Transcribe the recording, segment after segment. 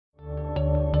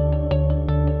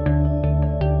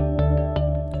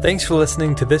Thanks for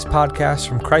listening to this podcast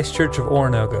from Christ Church of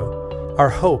Oronogo. Our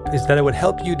hope is that it would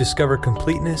help you discover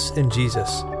completeness in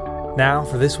Jesus. Now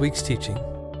for this week's teaching.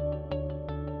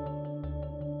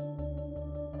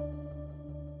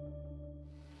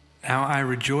 Now I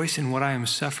rejoice in what I am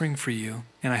suffering for you,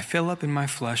 and I fill up in my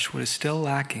flesh what is still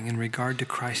lacking in regard to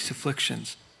Christ's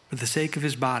afflictions, for the sake of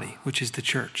his body, which is the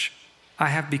church. I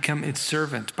have become its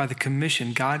servant by the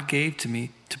commission God gave to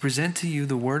me to present to you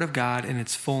the word of God in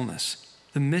its fullness,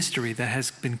 the mystery that has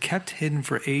been kept hidden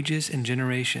for ages and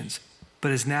generations,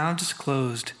 but is now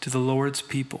disclosed to the Lord's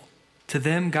people. To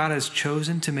them God has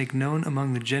chosen to make known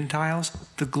among the Gentiles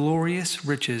the glorious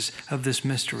riches of this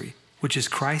mystery, which is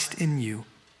Christ in you,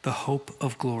 the hope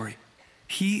of glory.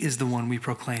 He is the one we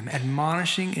proclaim,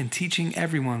 admonishing and teaching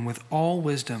everyone with all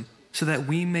wisdom, so that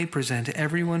we may present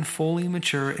everyone fully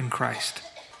mature in Christ.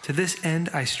 To this end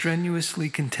I strenuously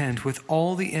contend with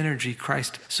all the energy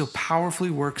Christ so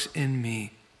powerfully works in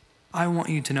me. I want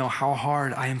you to know how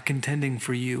hard I am contending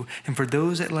for you and for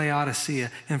those at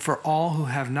Laodicea and for all who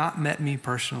have not met me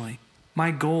personally. My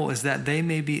goal is that they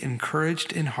may be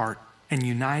encouraged in heart and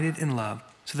united in love,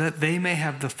 so that they may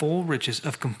have the full riches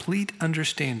of complete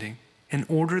understanding, in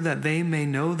order that they may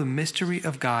know the mystery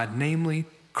of God, namely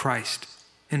Christ,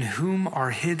 in whom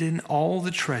are hidden all the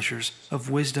treasures of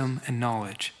wisdom and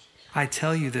knowledge. I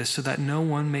tell you this so that no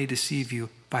one may deceive you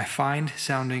by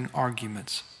fine-sounding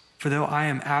arguments. For though I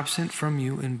am absent from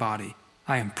you in body,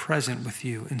 I am present with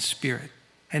you in spirit,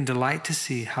 and delight to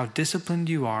see how disciplined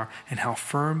you are and how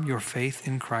firm your faith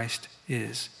in Christ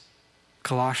is.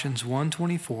 Colossians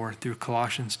 1:24 through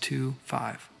Colossians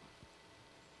 2:5.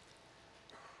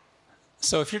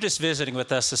 So if you're just visiting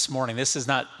with us this morning, this is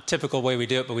not typical way we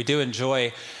do it, but we do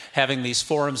enjoy having these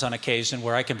forums on occasion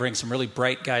where I can bring some really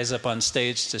bright guys up on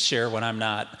stage to share when I'm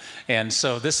not. And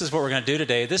so this is what we're going to do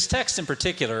today. This text in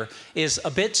particular is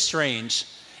a bit strange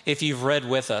if you've read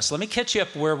with us. Let me catch you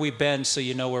up where we've been so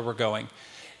you know where we're going.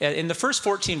 In the first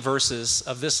 14 verses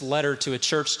of this letter to a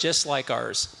church just like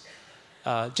ours,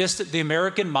 just the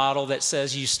American model that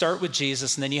says you start with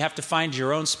Jesus and then you have to find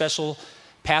your own special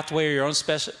pathway or your own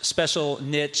special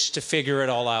niche to figure it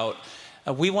all out.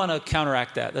 We want to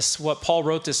counteract that. That's what Paul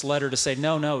wrote this letter to say,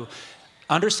 no,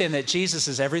 understand that Jesus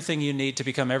is everything you need to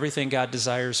become everything God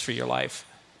desires for your life.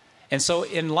 And so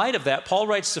in light of that, Paul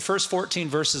writes the first 14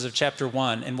 verses of chapter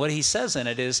 1, and what he says in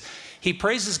it is he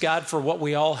praises God for what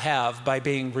we all have by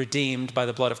being redeemed by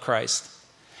the blood of Christ.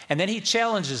 And then he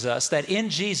challenges us that in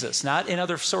Jesus, not in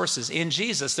other sources, in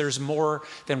Jesus, there's more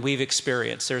than we've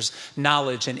experienced. There's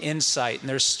knowledge and insight, and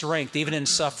there's strength, even in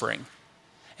suffering.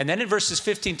 And then in verses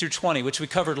 15 through 20, which we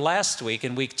covered last week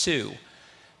in week 2,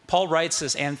 Paul writes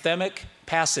this anthemic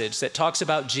passage that talks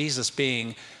about Jesus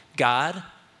being God,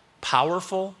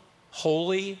 powerful,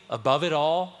 holy, above it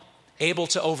all, able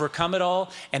to overcome it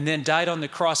all, and then died on the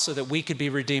cross so that we could be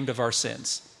redeemed of our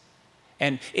sins.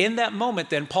 And in that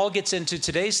moment, then, Paul gets into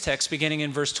today's text beginning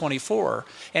in verse 24.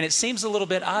 And it seems a little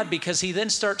bit odd because he then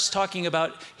starts talking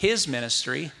about his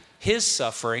ministry, his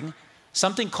suffering,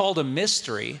 something called a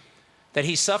mystery, that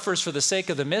he suffers for the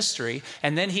sake of the mystery.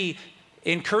 And then he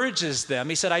encourages them.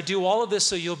 He said, I do all of this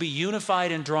so you'll be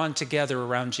unified and drawn together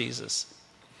around Jesus.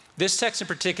 This text in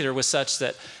particular was such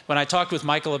that when I talked with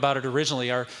Michael about it originally,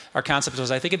 our concept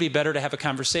was I think it'd be better to have a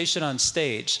conversation on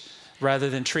stage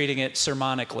rather than treating it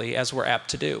sermonically as we're apt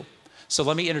to do. So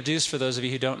let me introduce, for those of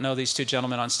you who don't know these two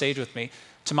gentlemen on stage with me.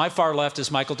 To my far left is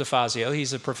Michael DeFazio.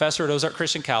 He's a professor at Ozark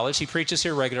Christian College. He preaches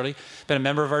here regularly, been a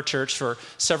member of our church for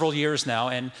several years now,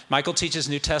 and Michael teaches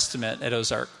New Testament at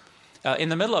Ozark. In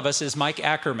the middle of us is Mike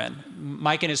Ackerman.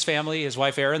 Mike and his family, his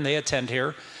wife Erin, they attend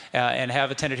here and have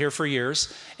attended here for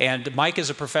years. And Mike is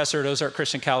a professor at Ozark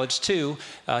Christian College too.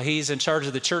 He's in charge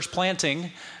of the church planting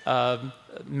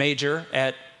major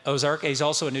at Ozark. He's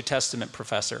also a New Testament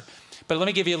professor. But let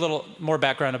me give you a little more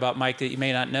background about Mike that you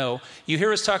may not know. You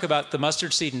hear us talk about the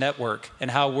Mustard Seed Network and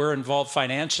how we're involved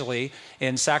financially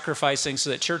in sacrificing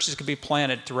so that churches could be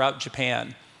planted throughout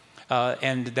Japan.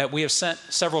 And that we have sent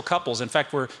several couples. In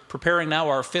fact, we're preparing now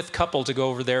our fifth couple to go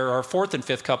over there, our fourth and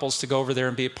fifth couples to go over there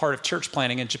and be a part of church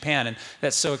planting in Japan, and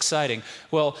that's so exciting.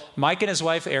 Well, Mike and his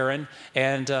wife, Erin,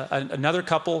 and another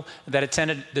couple that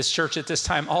attended this church at this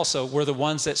time also were the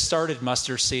ones that started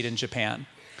Mustard Seed in Japan.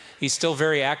 He's still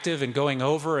very active in going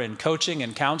over and coaching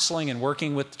and counseling and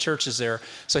working with the churches there.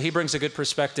 So he brings a good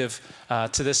perspective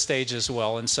to this stage as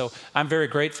well. And so I'm very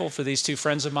grateful for these two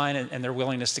friends of mine and their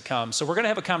willingness to come. So we're going to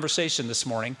have a conversation this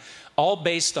morning, all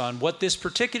based on what this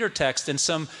particular text and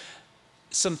some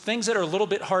things that are a little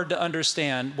bit hard to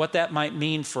understand, what that might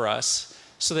mean for us,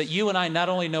 so that you and I not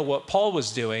only know what Paul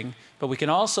was doing, but we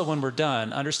can also, when we're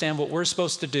done, understand what we're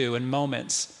supposed to do in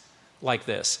moments like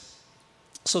this.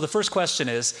 So the first question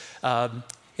is,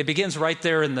 it begins right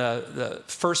there in the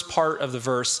first part of the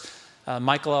verse.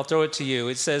 Michael, I'll throw it to you.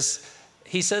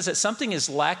 He says that something is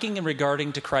lacking in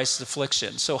regarding to Christ's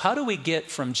affliction. So how do we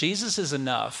get from Jesus is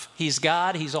enough, he's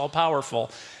God, he's all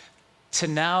powerful, to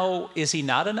now, is he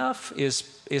not enough?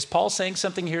 Is Paul saying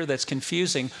something here that's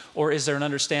confusing, or is there an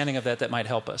understanding of that might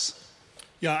help us?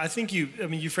 Yeah, I think you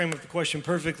frame up the question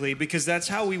perfectly, because that's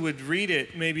how we would read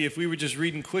it maybe if we were just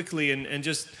reading quickly and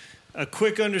just a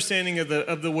quick understanding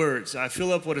of the words. I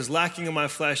fill up what is lacking in my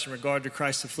flesh in regard to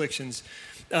Christ's afflictions.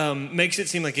 Makes it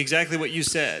seem like exactly what you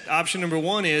said. Option number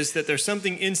one is that there's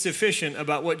something insufficient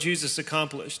about what Jesus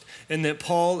accomplished, and that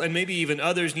Paul and maybe even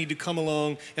others need to come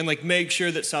along and make sure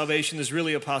that salvation is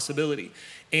really a possibility.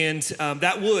 And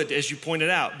that would, as you pointed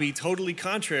out, be totally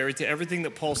contrary to everything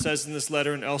that Paul says in this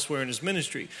letter and elsewhere in his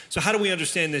ministry. So how do we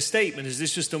understand this statement? Is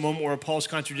this just a moment where Paul's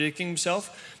contradicting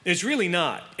himself? It's really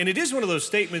not. And it is one of those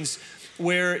statements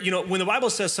where, when the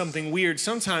Bible says something weird,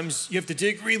 sometimes you have to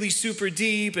dig really super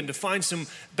deep and to find some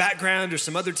background or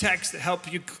some other text that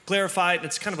help you clarify it, and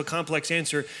it's kind of a complex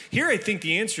answer. Here, I think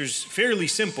the answer is fairly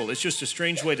simple. It's just a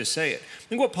strange way to say it. I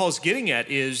think what Paul's getting at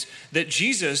is that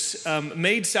Jesus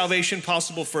made salvation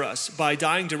possible for us by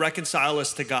dying to reconcile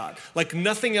us to God. Like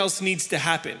nothing else needs to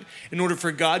happen in order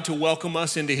for God to welcome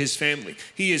us into his family.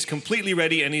 He is completely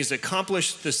ready, and he's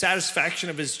accomplished the satisfaction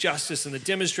of his justice and the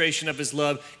demonstration of his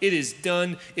love. It is done.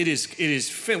 It is.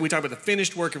 We talk about the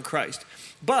finished work of Christ,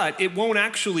 but it won't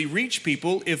actually reach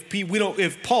people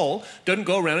if Paul doesn't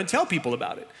go around and tell people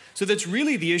about it. So that's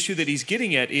really the issue that he's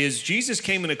getting at, is Jesus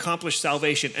came and accomplished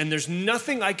salvation, and there's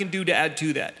nothing I can do to add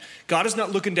to that. God is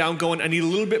not looking down going, I need a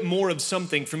little bit more of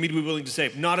something for me to be willing to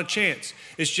save. Not a chance.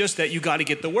 It's just that you got to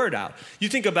get the word out. You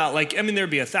think about there'd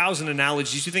be 1,000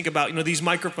 analogies. You think about, these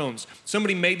microphones.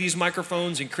 Somebody made these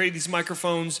microphones and created these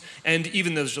microphones, and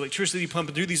even there's electricity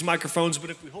pumping through these microphones, but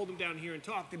if we hold them down here and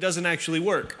talk, it doesn't actually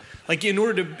work. In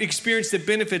order to experience the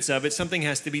benefits of it, something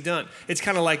has to be done. It's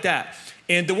kind of like that.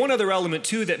 And the one other element,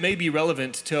 too, that may be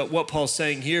relevant to what Paul's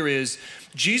saying here is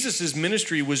Jesus'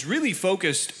 ministry was really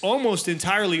focused almost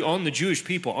entirely on the Jewish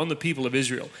people, on the people of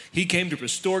Israel. He came to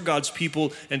restore God's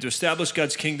people and to establish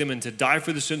God's kingdom and to die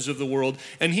for the sins of the world.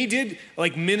 And he did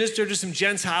minister to some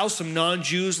Gentiles, some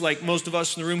non-Jews like most of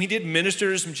us in the room. He did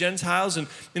minister to some Gentiles and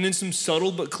in some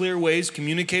subtle but clear ways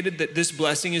communicated that this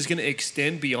blessing is going to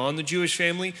extend beyond the Jewish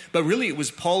family. But really it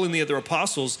was Paul and the other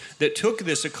apostles that took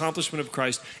this accomplishment of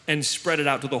Christ and spread it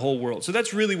out to the whole world. So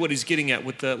that's really what he's getting at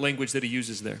with the language that he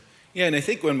uses there. Yeah, and I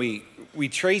think when we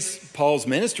trace Paul's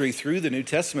ministry through the New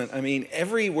Testament,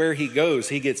 everywhere he goes,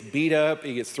 he gets beat up,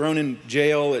 he gets thrown in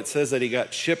jail. It says that he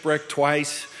got shipwrecked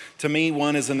twice. To me,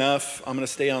 one is enough. I'm going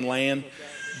to stay on land.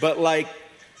 But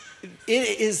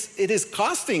it is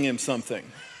costing him something.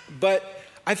 But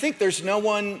I think there's no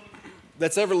one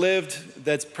that's ever lived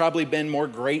that's probably been more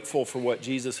grateful for what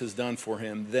Jesus has done for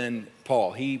him than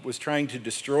Paul. He was trying to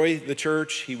destroy the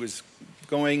church. He was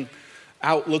going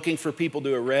out looking for people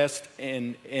to arrest,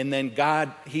 and then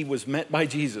he was met by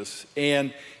Jesus,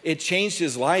 and it changed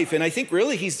his life. And I think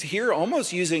really he's here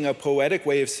almost using a poetic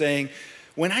way of saying,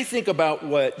 when I think about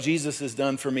what Jesus has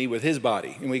done for me with his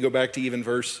body, and we go back to even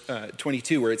verse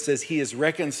 22 where it says he has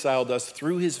reconciled us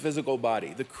through his physical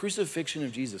body, the crucifixion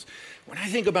of Jesus. When I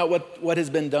think about what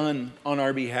has been done on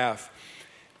our behalf,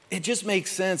 it just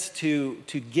makes sense to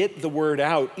get the word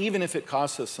out, even if it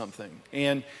costs us something.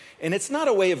 And it's not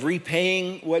a way of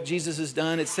repaying what Jesus has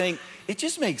done. It's saying it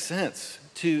just makes sense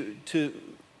to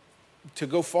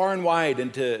go far and wide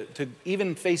and to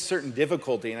even face certain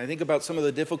difficulty. And I think about some of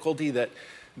the difficulty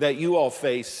that you all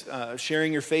face,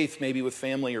 sharing your faith maybe with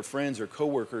family or friends or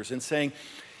coworkers, and saying,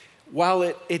 while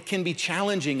it can be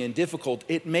challenging and difficult,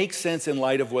 it makes sense in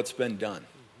light of what's been done.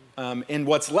 And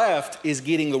what's left is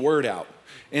getting the word out.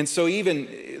 And so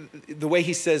even the way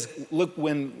he says, look,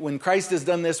 when Christ has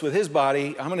done this with his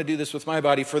body, I'm going to do this with my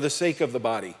body for the sake of the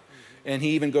body. And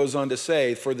he even goes on to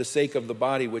say, for the sake of the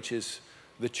body, which is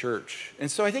the church. And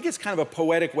so I think it's kind of a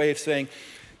poetic way of saying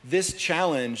this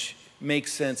challenge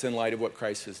makes sense in light of what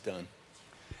Christ has done.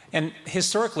 And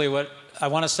historically, what I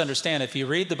want us to understand, if you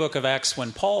read the book of Acts,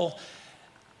 when Paul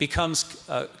becomes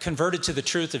converted to the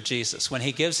truth of Jesus, when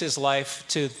he gives his life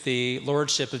to the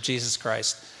lordship of Jesus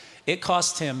Christ, it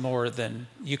cost him more than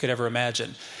you could ever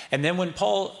imagine. And then when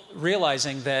Paul,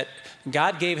 realizing that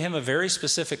God gave him a very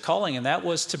specific calling, and that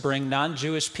was to bring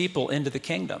non-Jewish people into the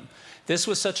kingdom. This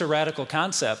was such a radical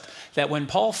concept that when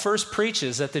Paul first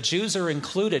preaches that the Jews are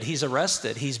included, he's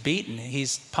arrested, he's beaten,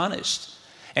 he's punished.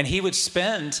 And he would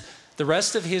spend the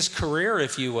rest of his career,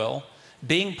 if you will,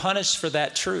 being punished for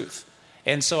that truth.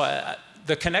 And so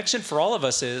the connection for all of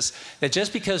us is that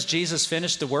just because Jesus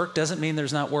finished the work doesn't mean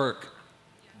there's not work.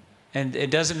 And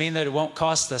it doesn't mean that it won't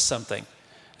cost us something.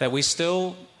 That we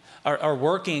still are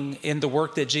working in the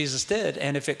work that Jesus did.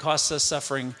 And if it costs us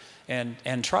suffering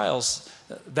and trials,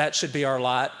 that should be our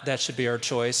lot, that should be our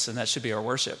choice, and that should be our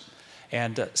worship.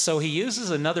 And so he uses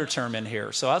another term in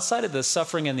here. So outside of the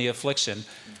suffering and the affliction,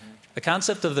 the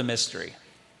concept of the mystery.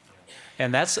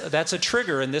 And that's a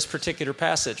trigger in this particular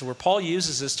passage where Paul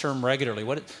uses this term regularly.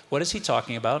 What is he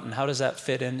talking about, and how does that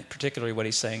fit in particularly what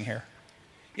he's saying here?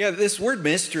 Yeah, this word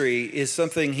mystery is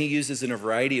something he uses in a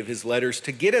variety of his letters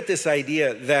to get at this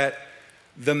idea that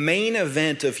the main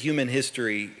event of human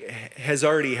history has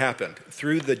already happened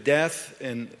through the death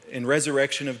and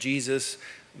resurrection of Jesus,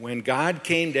 when God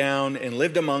came down and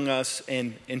lived among us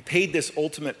and paid this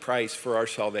ultimate price for our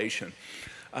salvation.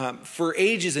 For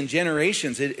ages and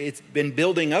generations, it's been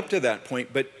building up to that point,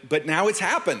 but now it's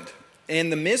happened,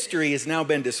 and the mystery has now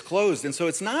been disclosed. And so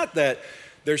it's not that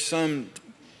there's some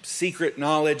secret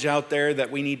knowledge out there that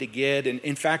we need to get, and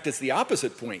in fact, it's the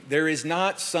opposite point. There is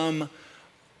not some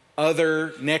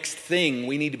other next thing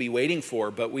we need to be waiting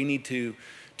for, but we need to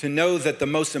know that the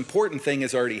most important thing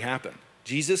has already happened.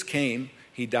 Jesus came,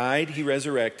 he died, he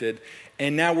resurrected,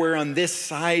 and now we're on this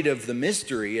side of the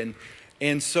mystery,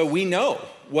 and so we know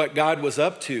what God was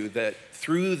up to, that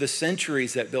through the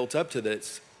centuries that built up to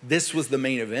this was the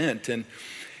main event.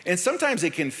 And sometimes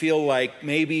it can feel like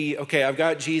maybe, okay, I've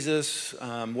got Jesus,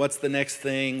 what's the next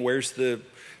thing?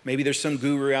 Maybe there's some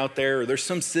guru out there, or there's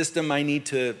some system I need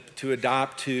to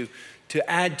adopt to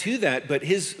add to that. But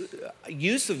his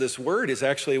use of this word is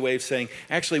actually a way of saying,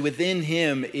 actually within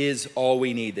him is all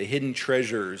we need, the hidden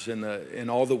treasures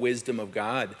and all the wisdom of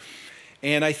God.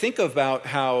 And I think about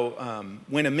how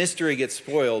when a mystery gets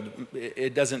spoiled,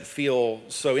 it doesn't feel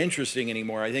so interesting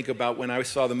anymore. I think about when I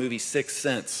saw the movie Sixth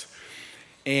Sense.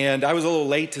 And I was a little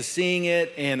late to seeing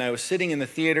it, and I was sitting in the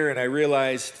theater, and I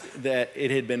realized that it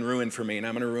had been ruined for me, and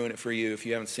I'm going to ruin it for you if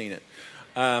you haven't seen it.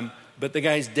 But the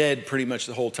guy's dead pretty much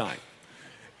the whole time.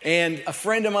 And a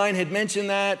friend of mine had mentioned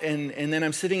that, and then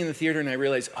I'm sitting in the theater, and I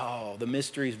realized, oh, the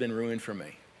mystery's been ruined for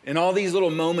me. And all these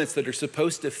little moments that are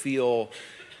supposed to feel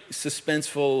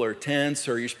suspenseful or tense,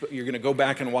 or you're going to go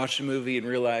back and watch the movie and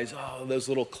realize, oh, those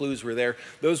little clues were there.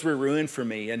 Those were ruined for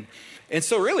me. And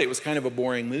so really it was kind of a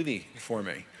boring movie for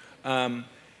me.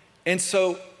 And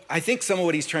so I think some of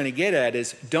what he's trying to get at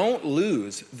is don't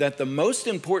lose that the most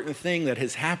important thing that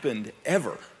has happened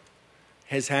ever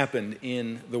has happened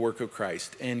in the work of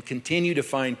Christ, and continue to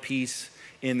find peace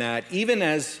in that. Even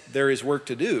as there is work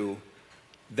to do,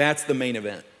 that's the main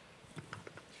event.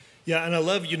 Yeah, and I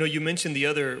love, you mentioned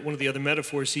one of the other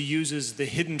metaphors. He uses the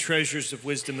hidden treasures of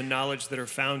wisdom and knowledge that are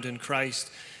found in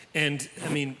Christ. And I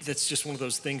mean, that's just one of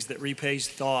those things that repays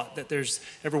thought, that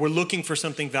we're looking for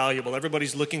something valuable.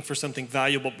 Everybody's looking for something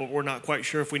valuable, but we're not quite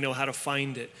sure if we know how to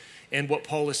find it. And what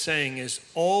Paul is saying is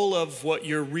all of what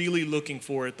you're really looking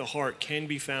for at the heart can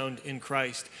be found in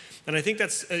Christ. And I think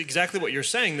that's exactly what you're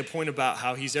saying, the point about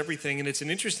how he's everything. And it's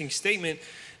an interesting statement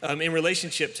in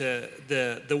relationship to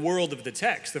the world of the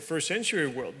text, the first century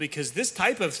world, because this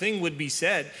type of thing would be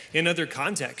said in other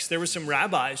contexts. There were some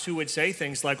rabbis who would say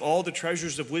things like all the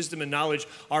treasures of wisdom and knowledge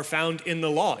are found in the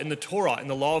law, in the Torah, in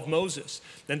the law of Moses.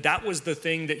 And that was the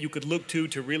thing that you could look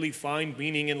to really find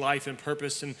meaning in life and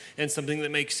purpose and something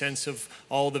that makes sense of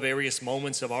all the various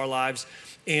moments of our lives.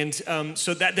 And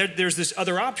so that there's this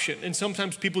other option. And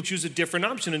sometimes people choose a different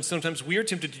option, and sometimes we're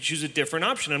tempted to choose a different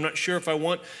option. I'm not sure if I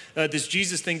want this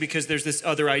Jesus thing because there's this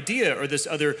other idea or this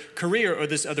other career or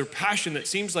this other passion that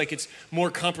seems like it's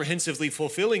more comprehensively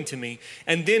fulfilling to me.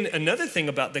 And then another thing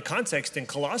about the context in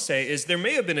Colossae is there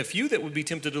may have been a few that would be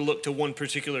tempted to look to one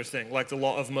particular thing, like the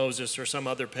law of Moses or some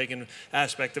other pagan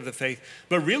aspect of the faith.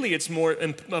 But really it's more,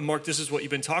 and Mark, this is what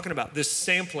you've been talking about, this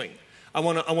sampling. I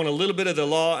want a little bit of the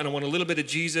law, and I want a little bit of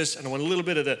Jesus, and I want a little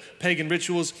bit of the pagan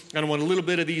rituals, and I want a little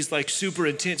bit of these like super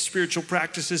intense spiritual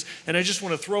practices, and I just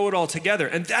want to throw it all together.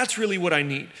 And that's really what I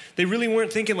need. They really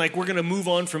weren't thinking like we're going to move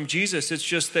on from Jesus. It's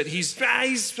just that he's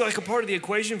like a part of the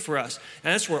equation for us.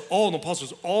 And that's where all the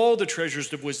apostles, all the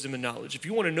treasures of wisdom and knowledge. If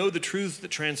you want to know the truth that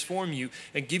transform you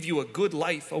and give you a good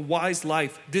life, a wise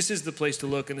life, this is the place to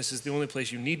look, and this is the only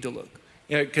place you need to look.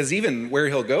 Yeah, because even where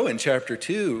he'll go in chapter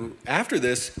 2 after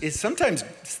this is sometimes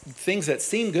things that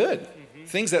seem good,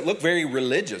 things that look very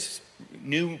religious,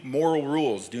 new moral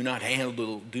rules, do not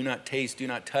handle, do not taste, do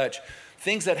not touch,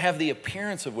 things that have the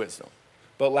appearance of wisdom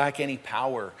but lack any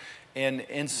power.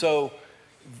 And so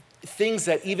things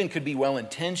that even could be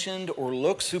well-intentioned or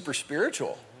look super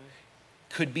spiritual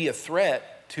could be a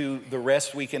threat to the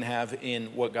rest we can have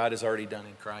in what God has already done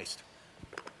in Christ.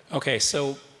 Okay,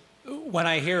 so when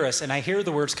I hear us, and I hear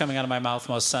the words coming out of my mouth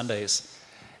most Sundays,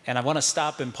 and I want to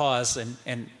stop and pause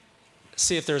and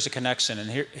see if there's a connection. And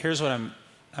here's what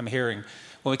I'm hearing.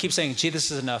 When we keep saying, Jesus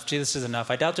is enough, Jesus is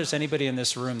enough, I doubt there's anybody in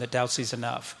this room that doubts he's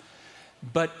enough.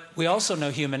 But we also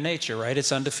know human nature, right?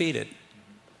 It's undefeated.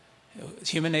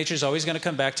 Human nature is always going to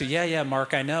come back to, yeah,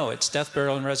 Mark, I know. It's death,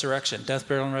 burial, and resurrection. Death,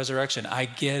 burial, and resurrection. I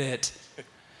get it.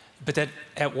 But that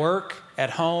at work, at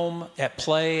home, at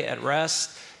play, at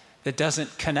rest, that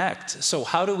doesn't connect. So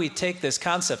how do we take this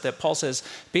concept that Paul says,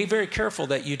 be very careful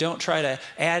that you don't try to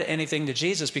add anything to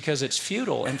Jesus because it's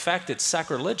futile. In fact, it's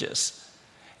sacrilegious.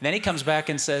 And then he comes back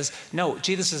and says, no,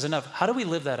 Jesus is enough. How do we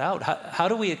live that out? How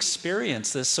do we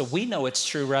experience this so we know it's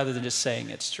true rather than just saying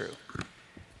it's true?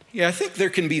 Yeah, I think there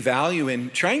can be value in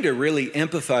trying to really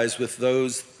empathize with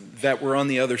those that were on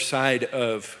the other side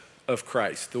of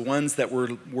Christ, the ones that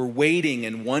were waiting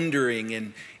and wondering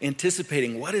and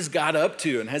anticipating, what is God up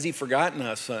to and has he forgotten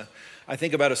us? I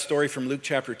think about a story from Luke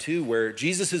chapter 2 where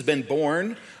Jesus has been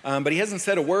born, but he hasn't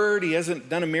said a word, he hasn't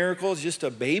done a miracle, he's just a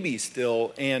baby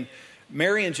still. And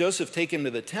Mary and Joseph take him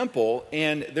to the temple,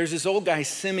 and there's this old guy,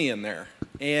 Simeon, there.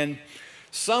 And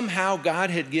somehow God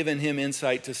had given him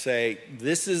insight to say,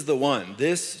 this is the one.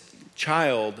 This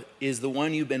child is the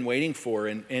one you've been waiting for.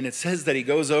 And it says that he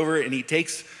goes over and he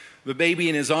takes the baby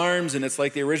in his arms, and it's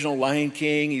like the original Lion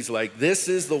King. He's like, this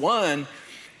is the one.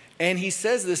 And he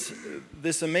says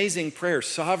this amazing prayer,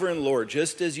 Sovereign Lord,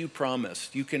 just as you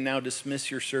promised, you can now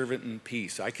dismiss your servant in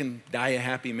peace. I can die a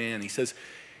happy man. He says,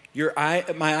 my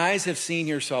eyes have seen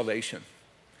your salvation.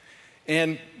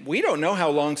 And we don't know how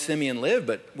long Simeon lived,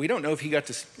 but we don't know if he got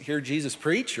to hear Jesus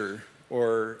preach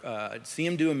or see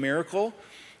him do a miracle.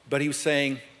 But he was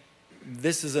saying,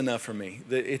 this is enough for me.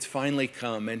 It's finally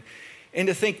come. And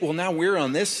to think, well, now we're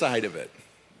on this side of it.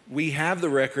 We have the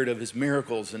record of his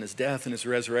miracles and his death and his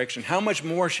resurrection. How much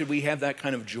more should we have that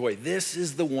kind of joy? This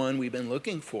is the one we've been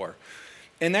looking for.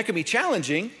 And that can be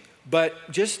challenging,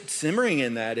 but just simmering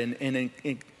in that and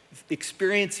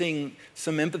experiencing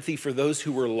some empathy for those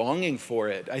who were longing for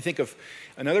it. I think of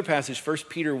another passage, 1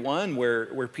 Peter 1,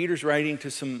 where Peter's writing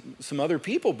to some other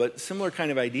people, but similar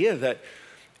kind of idea that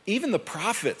even the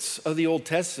prophets of the Old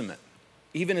Testament,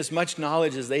 even as much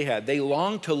knowledge as they had, they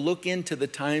longed to look into the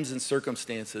times and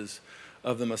circumstances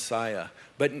of the Messiah.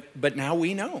 But now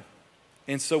we know.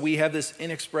 And so we have this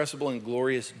inexpressible and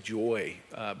glorious joy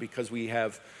because we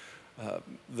have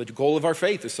the goal of our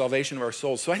faith, the salvation of our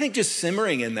souls. So I think just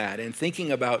simmering in that and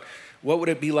thinking about what would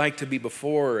it be like to be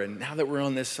before, and now that we're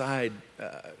on this side,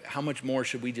 how much more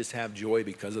should we just have joy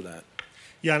because of that?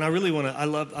 Yeah, and I really want to, I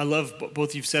love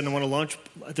both you've said, and I want to launch,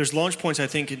 there's launch points, I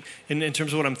think, in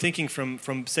terms of what I'm thinking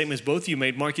from statements both of you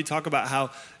made. Mark, you talk about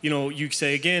how, you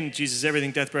say, again, Jesus is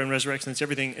everything, death, burial, and resurrection, that's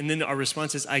everything, and then our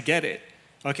response is, I get it.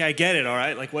 Okay, I get it, all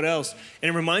right? Like, what else? And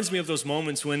it reminds me of those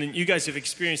moments when you guys have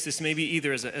experienced this maybe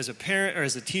either as a parent or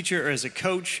as a teacher or as a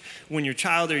coach, when your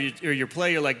child or your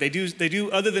player, like, they do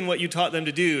other than what you taught them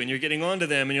to do, and you're getting on to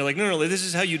them, and you're like, no, this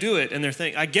is how you do it. And they're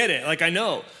thinking, I get it, like, I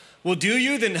know. Well, do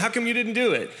you? Then how come you didn't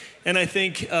do it? And I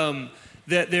think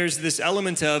that there's this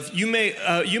element of you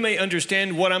may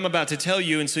understand what I'm about to tell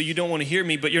you, and so you don't want to hear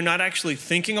me, but you're not actually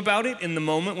thinking about it in the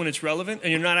moment when it's relevant,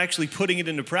 and you're not actually putting it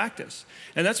into practice.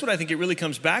 And that's what I think it really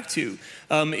comes back to,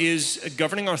 is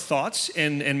governing our thoughts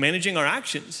and managing our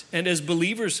actions. And as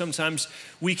believers, sometimes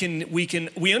we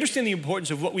understand the importance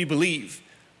of what we believe.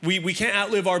 We can't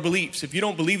outlive our beliefs. If you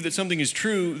don't believe that something is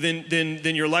true,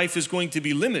 then your life is going to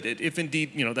be limited, if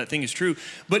indeed, that thing is true.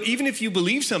 But even if you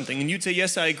believe something and you'd say,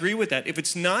 yes, I agree with that, if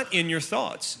it's not in your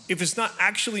thoughts, if it's not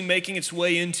actually making its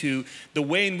way into the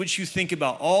way in which you think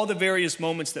about all the various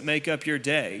moments that make up your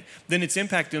day, then its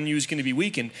impact on you is going to be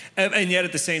weakened. And yet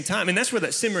at the same time, and that's where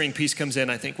that simmering piece comes in,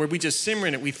 I think, where we just simmer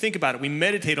in it, we think about it, we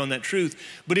meditate on that truth.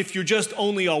 But if you're just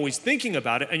only always thinking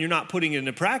about it and you're not putting it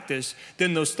into practice,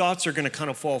 then those thoughts are going to kind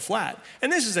of fall flat.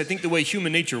 And this is, I think, the way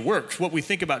human nature works. What we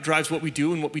think about drives what we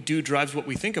do, and what we do drives what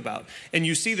we think about. And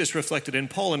you see this reflected in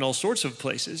Paul in all sorts of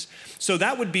places. So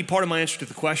that would be part of my answer to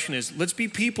the question is, let's be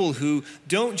people who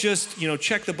don't just,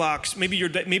 check the box. Maybe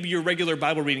your regular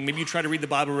Bible reading, maybe you try to read the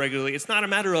Bible regularly. It's not a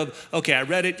matter of, okay, I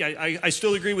read it, I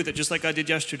still agree with it, just like I did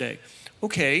yesterday.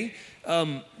 Okay,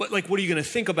 but what are you going to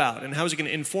think about, and how is it going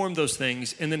to inform those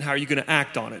things, and then how are you going to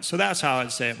act on it? So that's how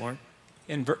I'd say it, Mark.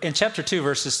 In chapter 2,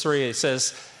 verses 3, it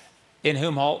says, in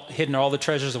whom hidden are all the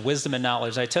treasures of wisdom and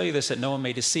knowledge. I tell you this, that no one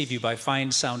may deceive you by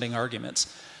fine-sounding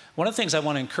arguments. One of the things I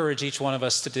want to encourage each one of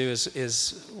us to do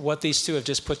is what these two have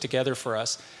just put together for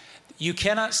us. You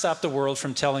cannot stop the world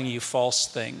from telling you false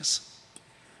things,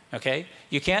 okay?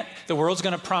 You can't. The world's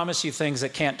going to promise you things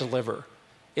that can't deliver.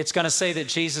 It's going to say that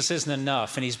Jesus isn't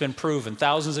enough and he's been proven.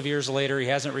 Thousands of years later, he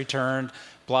hasn't returned,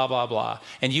 blah, blah, blah.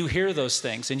 And you hear those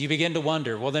things and you begin to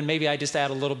wonder, well, then maybe I just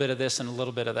add a little bit of this and a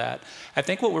little bit of that. I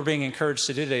think what we're being encouraged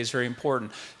to do today is very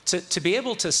important. To be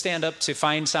able to stand up to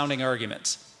fine-sounding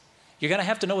arguments, you're going to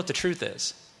have to know what the truth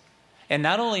is. And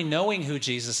not only knowing who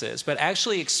Jesus is, but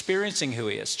actually experiencing who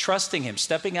he is, trusting him,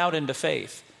 stepping out into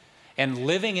faith, and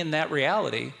living in that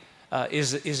reality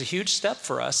is a huge step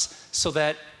for us, so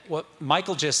that what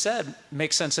Michael just said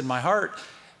makes sense in my heart.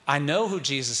 I know who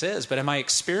Jesus is, but am I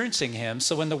experiencing him?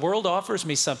 So when the world offers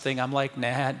me something, I'm like,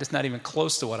 nah, it's not even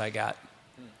close to what I got.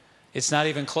 It's not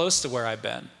even close to where I've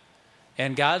been.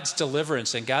 And God's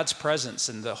deliverance and God's presence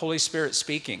and the Holy Spirit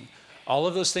speaking, all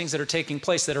of those things that are taking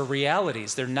place that are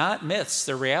realities, they're not myths,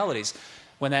 they're realities.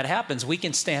 When that happens, we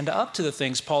can stand up to the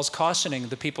things Paul's cautioning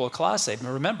the people of Colossae. And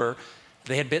remember,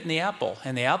 they had bitten the apple,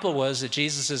 and the apple was that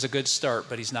Jesus is a good start,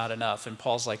 but he's not enough. And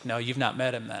Paul's like, no, you've not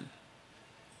met him then,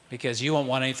 because you won't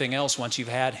want anything else once you've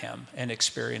had him and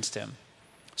experienced him.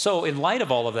 So in light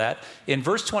of all of that, in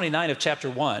verse 29 of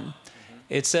chapter 1,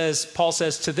 it says, Paul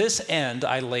says, to this end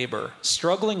I labor,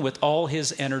 struggling with all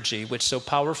his energy, which so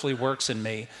powerfully works in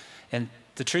me. And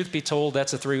the truth be told,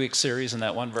 that's a 3-week series in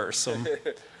that one verse. So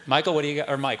Michael, what do you got,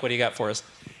 or Mike, what do you got for us?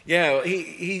 Yeah,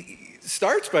 he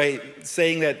starts by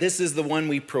saying that this is the one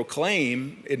we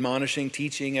proclaim, admonishing,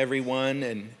 teaching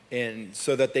everyone, and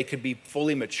so that they could be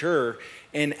fully mature.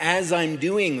 And as I'm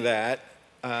doing that,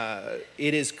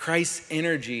 it is Christ's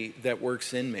energy that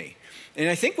works in me. And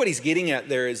I think what he's getting at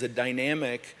there is a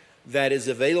dynamic that is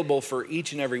available for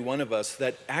each and every one of us,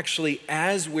 that actually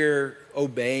as we're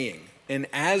obeying and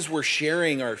as we're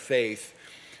sharing our faith,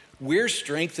 we're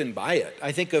strengthened by it.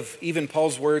 I think of even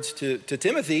Paul's words to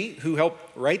Timothy, who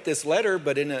helped write this letter,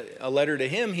 but in a letter to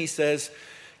him, he says,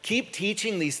 keep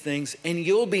teaching these things and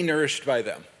you'll be nourished by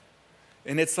them.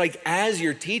 And it's like, as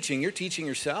you're teaching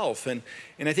yourself. And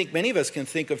I think many of us can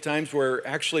think of times where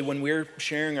actually when we're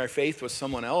sharing our faith with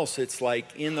someone else, it's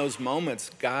like in those moments,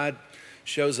 God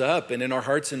shows up, and in our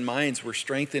hearts and minds, we're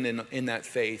strengthened in that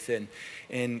faith.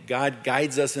 And God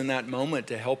guides us in that moment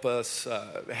to help us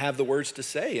have the words to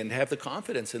say and have the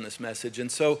confidence in this message.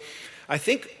 And so I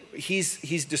think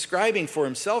he's describing for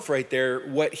himself right there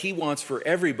what he wants for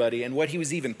everybody, and what he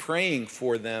was even praying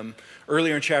for them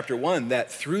earlier in chapter 1,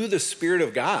 that through the Spirit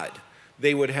of God,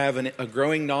 they would have a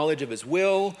growing knowledge of his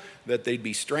will, that they'd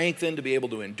be strengthened to be able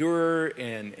to endure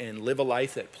and live a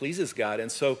life that pleases God.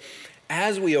 And so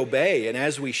as we obey and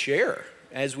as we share,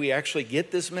 as we actually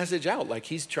get this message out like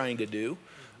he's trying to do,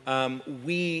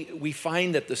 we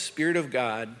find that the Spirit of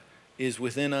God is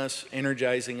within us,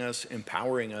 energizing us,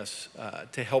 empowering us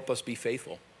to help us be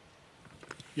faithful.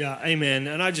 Yeah, amen.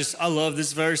 And I love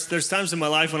this verse. There's times in my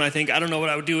life when I think, I don't know what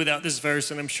I would do without this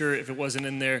verse, and I'm sure if it wasn't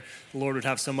in there, the Lord would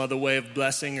have some other way of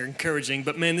blessing or encouraging.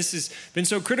 But man, this has been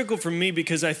so critical for me,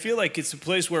 because I feel like it's a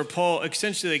place where Paul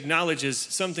essentially acknowledges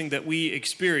something that we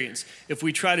experience. If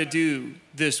we try to do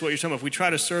this, what you're talking about, if we try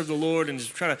to serve the Lord and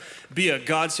just try to be a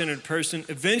God-centered person,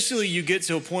 eventually you get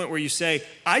to a point where you say,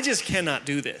 I just cannot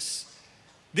do this.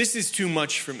 This is too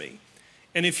much for me.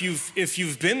 And if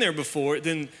you've been there before,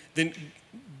 then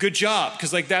good job,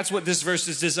 because like that's what this verse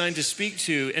is designed to speak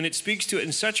to, and it speaks to it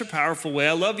in such a powerful way.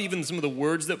 I love even some of the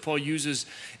words that Paul uses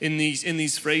in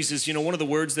these phrases. You know, one of the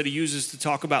words that he uses to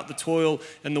talk about the toil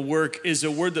and the work is a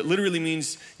word that literally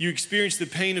means you experience the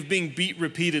pain of being beat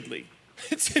repeatedly.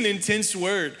 It's an intense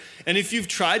word. And if you've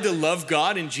tried to love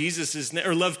God in Jesus' name,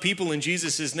 or love people in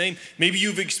Jesus' name, maybe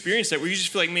you've experienced that, where you just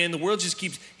feel like, man, the world just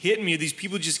keeps hitting me. These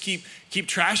people just keep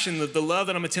trashing the love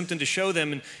that I'm attempting to show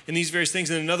them, and these various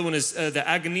things. And another one is the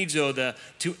agonizo,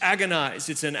 to agonize.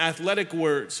 It's an athletic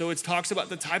word. So it talks about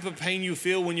the type of pain you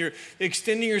feel when you're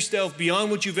extending yourself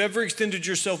beyond what you've ever extended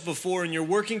yourself before, and you're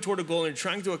working toward a goal and you're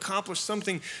trying to accomplish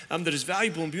something that is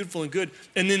valuable and beautiful and good.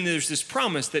 And then there's this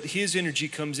promise that his energy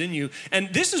comes in you.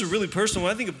 And this is really personal.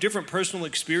 When I think of different personal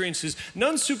experiences,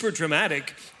 none super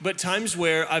dramatic, but times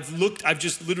where I've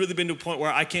just literally been to a point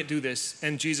where I can't do this.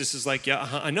 And Jesus is like,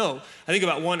 yeah, I know. I think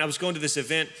about one, I was going to this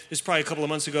event, this is probably a couple of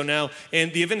months ago now,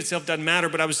 and the event itself doesn't matter,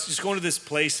 but I was just going to this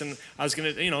place, and I was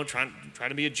going to, try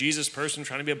to be a Jesus person,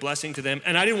 trying to be a blessing to them,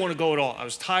 and I didn't want to go at all. I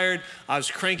was tired, I was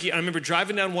cranky. I remember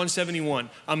driving down 171.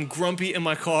 I'm grumpy in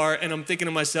my car, and I'm thinking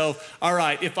to myself, all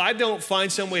right, if I don't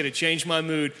find some way to change my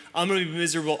mood, I'm going to be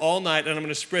miserable all night, and I'm going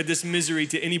to spread this misery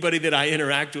to anybody that I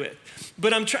interact with. But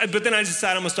then I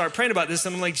decided I'm going to start praying about this,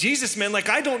 and I'm like, Jesus, man, like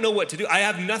I don't know what to do. I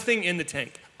have nothing in the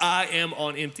tank. I am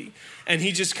on empty. And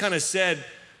he just kind of said,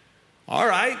 all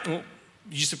right, well,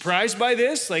 you surprised by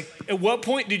this? Like, at what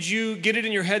point did you get it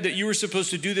in your head that you were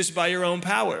supposed to do this by your own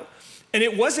power? And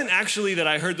it wasn't actually that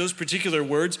I heard those particular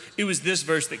words. It was this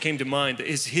verse that came to mind.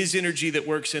 It's his energy that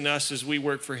works in us as we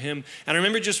work for him. And I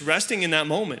remember just resting in that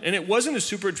moment. And it wasn't a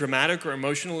super dramatic or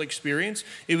emotional experience.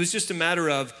 It was just a matter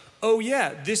of, oh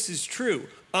yeah, this is true.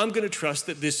 I'm going to trust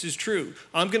that this is true.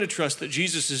 I'm going to trust that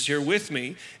Jesus is here with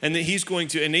me and that he's going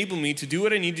to enable me to do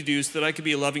what I need to do so that I could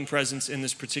be a loving presence in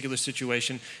this particular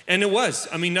situation. And it was.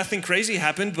 I mean, nothing crazy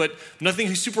happened, but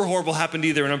nothing super horrible happened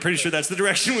either. And I'm pretty sure that's the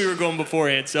direction we were going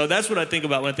beforehand. So that's what I think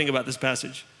about when I think about this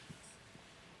passage.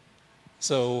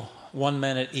 So 1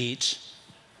 minute each.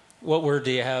 What word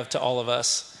do you have to all of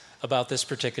us about this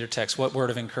particular text? What word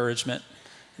of encouragement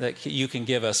that you can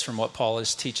give us from what Paul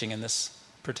is teaching in this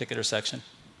particular section?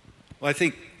 Well, I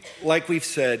think, like we've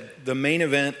said, the main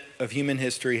event of human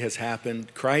history has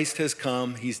happened. Christ has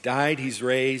come, he's died, he's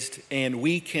raised, and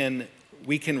we can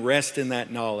rest in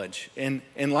that knowledge. And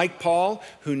like Paul,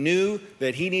 who knew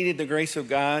that he needed the grace of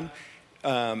God,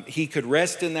 he could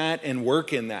rest in that and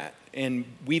work in that. And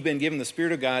we've been given the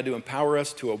Spirit of God to empower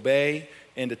us to obey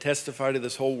and to testify to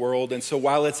this whole world. And so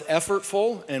while it's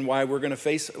effortful and while we're going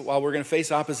to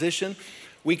face opposition,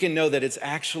 we can know that it's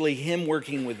actually him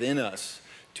working within us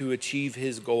to achieve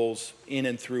his goals in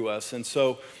and through us. And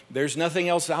so there's nothing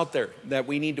else out there that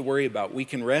we need to worry about. We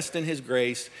can rest in his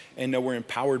grace and know we're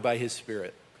empowered by his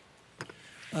Spirit.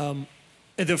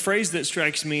 The phrase that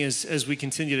strikes me as we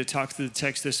continue to talk through the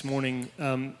text this morning,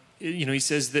 he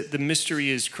says that the mystery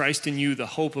is Christ in you, the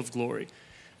hope of glory.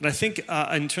 And I think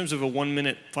in terms of a 1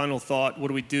 minute final thought, what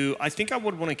do we do? I think I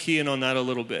would want to key in on that a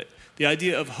little bit. The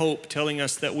idea of hope telling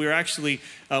us that we're actually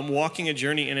walking a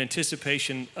journey in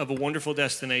anticipation of a wonderful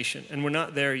destination, and we're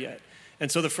not there yet.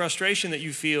 And so the frustration that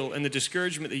you feel and the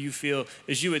discouragement that you feel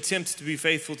as you attempt to be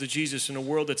faithful to Jesus in a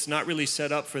world that's not really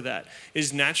set up for that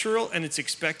is natural and it's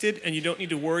expected, and you don't need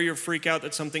to worry or freak out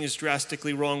that something is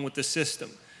drastically wrong with the system.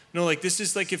 No, like this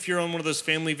is like if you're on one of those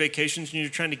family vacations and you're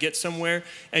trying to get somewhere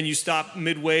and you stop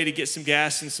midway to get some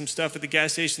gas and some stuff at the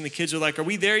gas station. The kids are like, are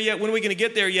we there yet? When are we going to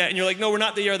get there yet? And you're like, no, we're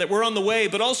not there yet. We're on the way.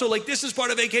 But also like this is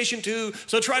part of vacation too.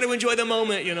 So try to enjoy the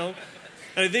moment,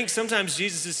 And I think sometimes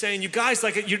Jesus is saying, you guys,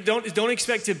 like you don't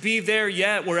expect to be there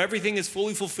yet where everything is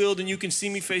fully fulfilled and you can see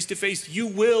me face to face. You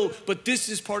will, but this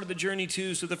is part of the journey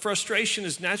too. So the frustration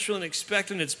is natural and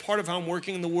expected. It's part of how I'm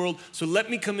working in the world. So let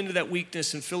me come into that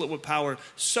weakness and fill it with power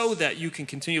so that you can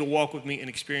continue to walk with me and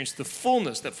experience the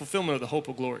fullness, that fulfillment of the hope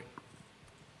of glory.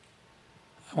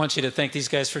 I want you to thank these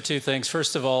guys for two things.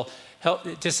 First of all, help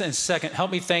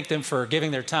me thank them for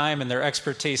giving their time and their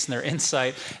expertise and their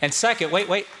insight. And second,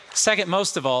 second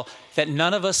most of all, that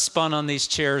none of us spun on these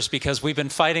chairs because we've been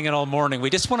fighting it all morning. We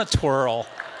just want to twirl.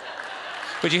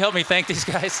 Would you help me thank these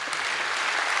guys?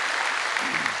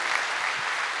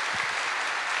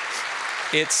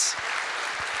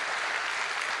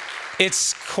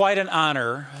 It's quite an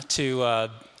honor to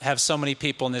have so many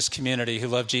people in this community who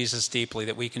love Jesus deeply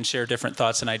that we can share different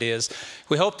thoughts and ideas.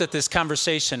 We hope that this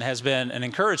conversation has been an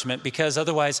encouragement because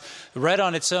otherwise, read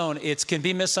on its own, it can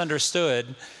be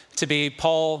misunderstood to be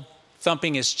Paul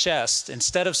thumping his chest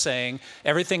instead of saying,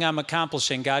 everything I'm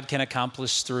accomplishing, God can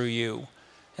accomplish through you.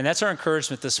 And that's our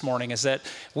encouragement this morning, is that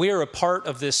we are a part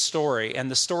of this story and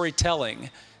the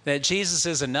storytelling that Jesus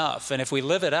is enough. And if we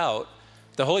live it out,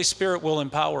 the Holy Spirit will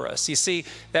empower us. You see,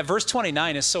 that verse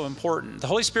 29 is so important. The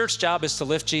Holy Spirit's job is to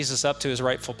lift Jesus up to his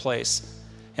rightful place,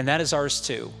 and that is ours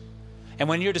too. And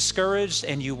when you're discouraged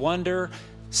and you wonder,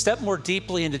 step more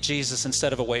deeply into Jesus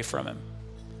instead of away from him.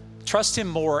 Trust him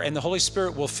more, and the Holy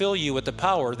Spirit will fill you with the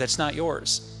power that's not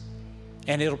yours.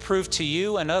 And it'll prove to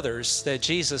you and others that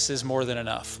Jesus is more than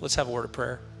enough. Let's have a word of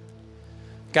prayer.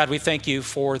 God, we thank you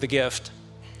for the gift.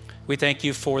 We thank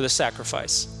you for the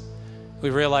sacrifice. We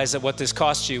realize that what this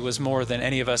cost you was more than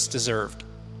any of us deserved.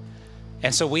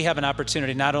 And so we have an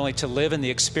opportunity not only to live in the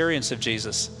experience of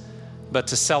Jesus, but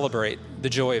to celebrate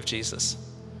the joy of Jesus.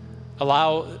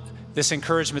 Allow this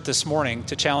encouragement this morning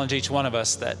to challenge each one of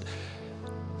us that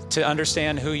to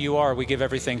understand who you are, we give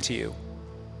everything to you.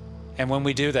 And when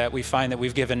we do that, we find that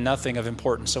we've given nothing of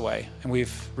importance away, and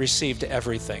we've received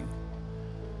everything.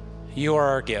 You are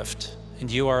our gift, and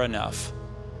you are enough.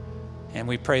 And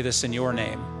we pray this in your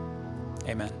name.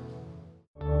 Amen.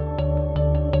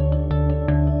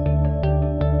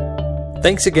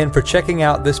 Thanks again for checking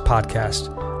out this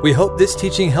podcast. We hope this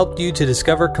teaching helped you to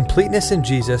discover completeness in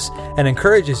Jesus and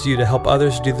encourages you to help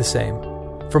others do the same.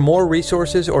 For more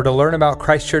resources or to learn about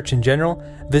Christ Church in general,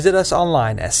 visit us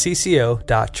online at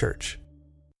cco.church.